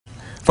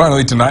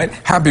Finally tonight,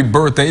 happy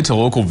birthday to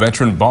local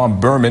veteran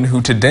Bob Berman,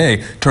 who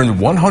today turned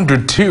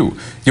 102.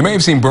 You may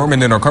have seen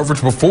Berman in our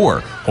coverage before,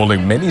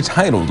 holding many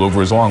titles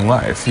over his long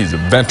life. He's a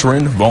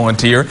veteran,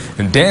 volunteer,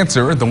 and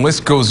dancer. The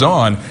list goes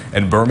on,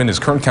 and Berman is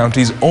Kern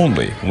County's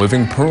only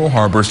living Pearl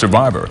Harbor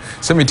survivor.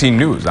 17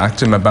 News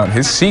asked him about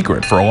his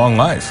secret for a long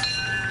life.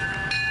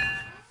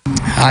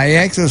 I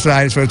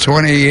exercised for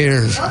 20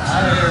 years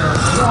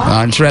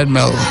on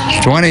treadmill,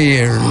 20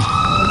 years.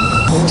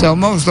 So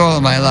most all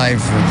of my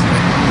life,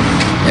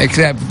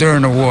 except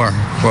during the war.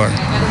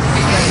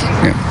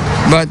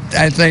 But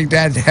I think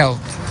that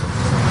helped.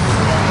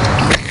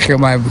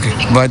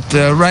 But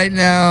right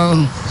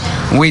now,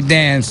 we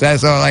dance.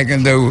 That's all I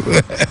can do.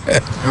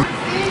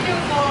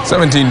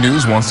 17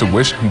 News wants to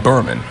wish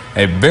Berman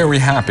a very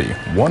happy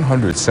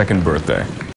 102nd birthday.